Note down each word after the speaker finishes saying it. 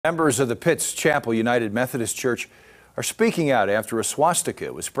Members of the Pitts Chapel United Methodist Church are speaking out after a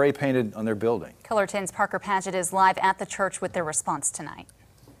swastika was spray painted on their building. KOLR 10's Parker Paget is live at the church with their response tonight.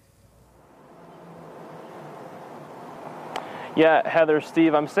 Yeah, Heather,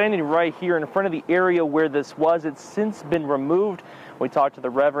 Steve, I'm standing right here in front of the area where this was. It's since been removed. We talked to the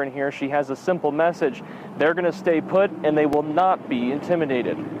Reverend here. She has a simple message. They're going to stay put and they will not be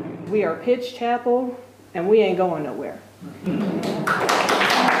intimidated. We are Pitts Chapel and we ain't going nowhere.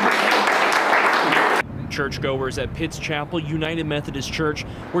 Churchgoers at Pitts Chapel United Methodist Church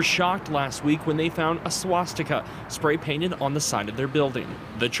were shocked last week when they found a swastika spray painted on the side of their building.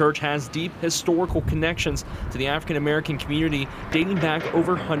 The church has deep historical connections to the African American community dating back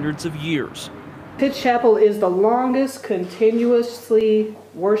over hundreds of years. Pitts Chapel is the longest continuously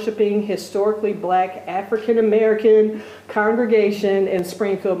worshiping historically black African American congregation in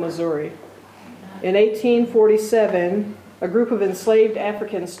Springfield, Missouri. In 1847, a group of enslaved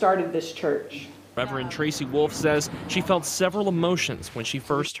Africans started this church. Reverend Tracy Wolf says she felt several emotions when she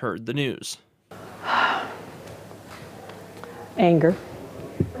first heard the news. Anger.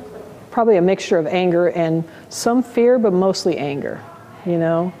 Probably a mixture of anger and some fear, but mostly anger. You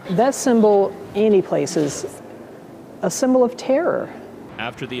know, that symbol any place is a symbol of terror.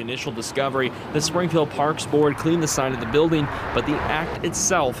 After the initial discovery, the Springfield Parks Board cleaned the side of the building, but the act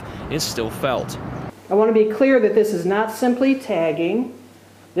itself is still felt. I want to be clear that this is not simply tagging.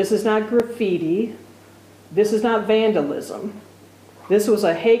 This is not graffiti. This is not vandalism. This was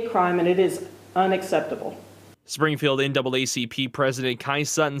a hate crime and it is unacceptable. Springfield NAACP President Kai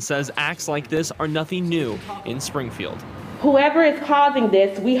Sutton says acts like this are nothing new in Springfield. Whoever is causing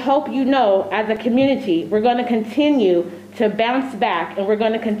this, we hope you know as a community, we're going to continue to bounce back and we're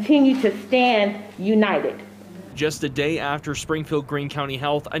going to continue to stand united. Just a day after Springfield Greene County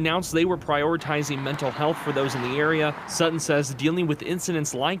Health announced they were prioritizing mental health for those in the area, Sutton says dealing with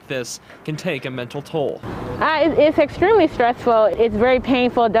incidents like this can take a mental toll. It's extremely stressful. It's very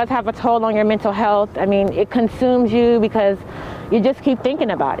painful. It does have a toll on your mental health. I mean, it consumes you because you just keep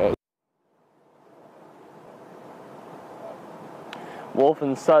thinking about it. Wolf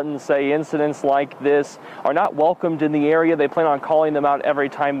and Sutton say incidents like this are not welcomed in the area. They plan on calling them out every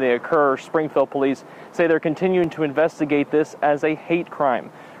time they occur. Springfield Police say they're continuing to investigate this as a hate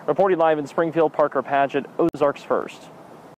crime. Reporting live in Springfield, Parker Paget, Ozarks First.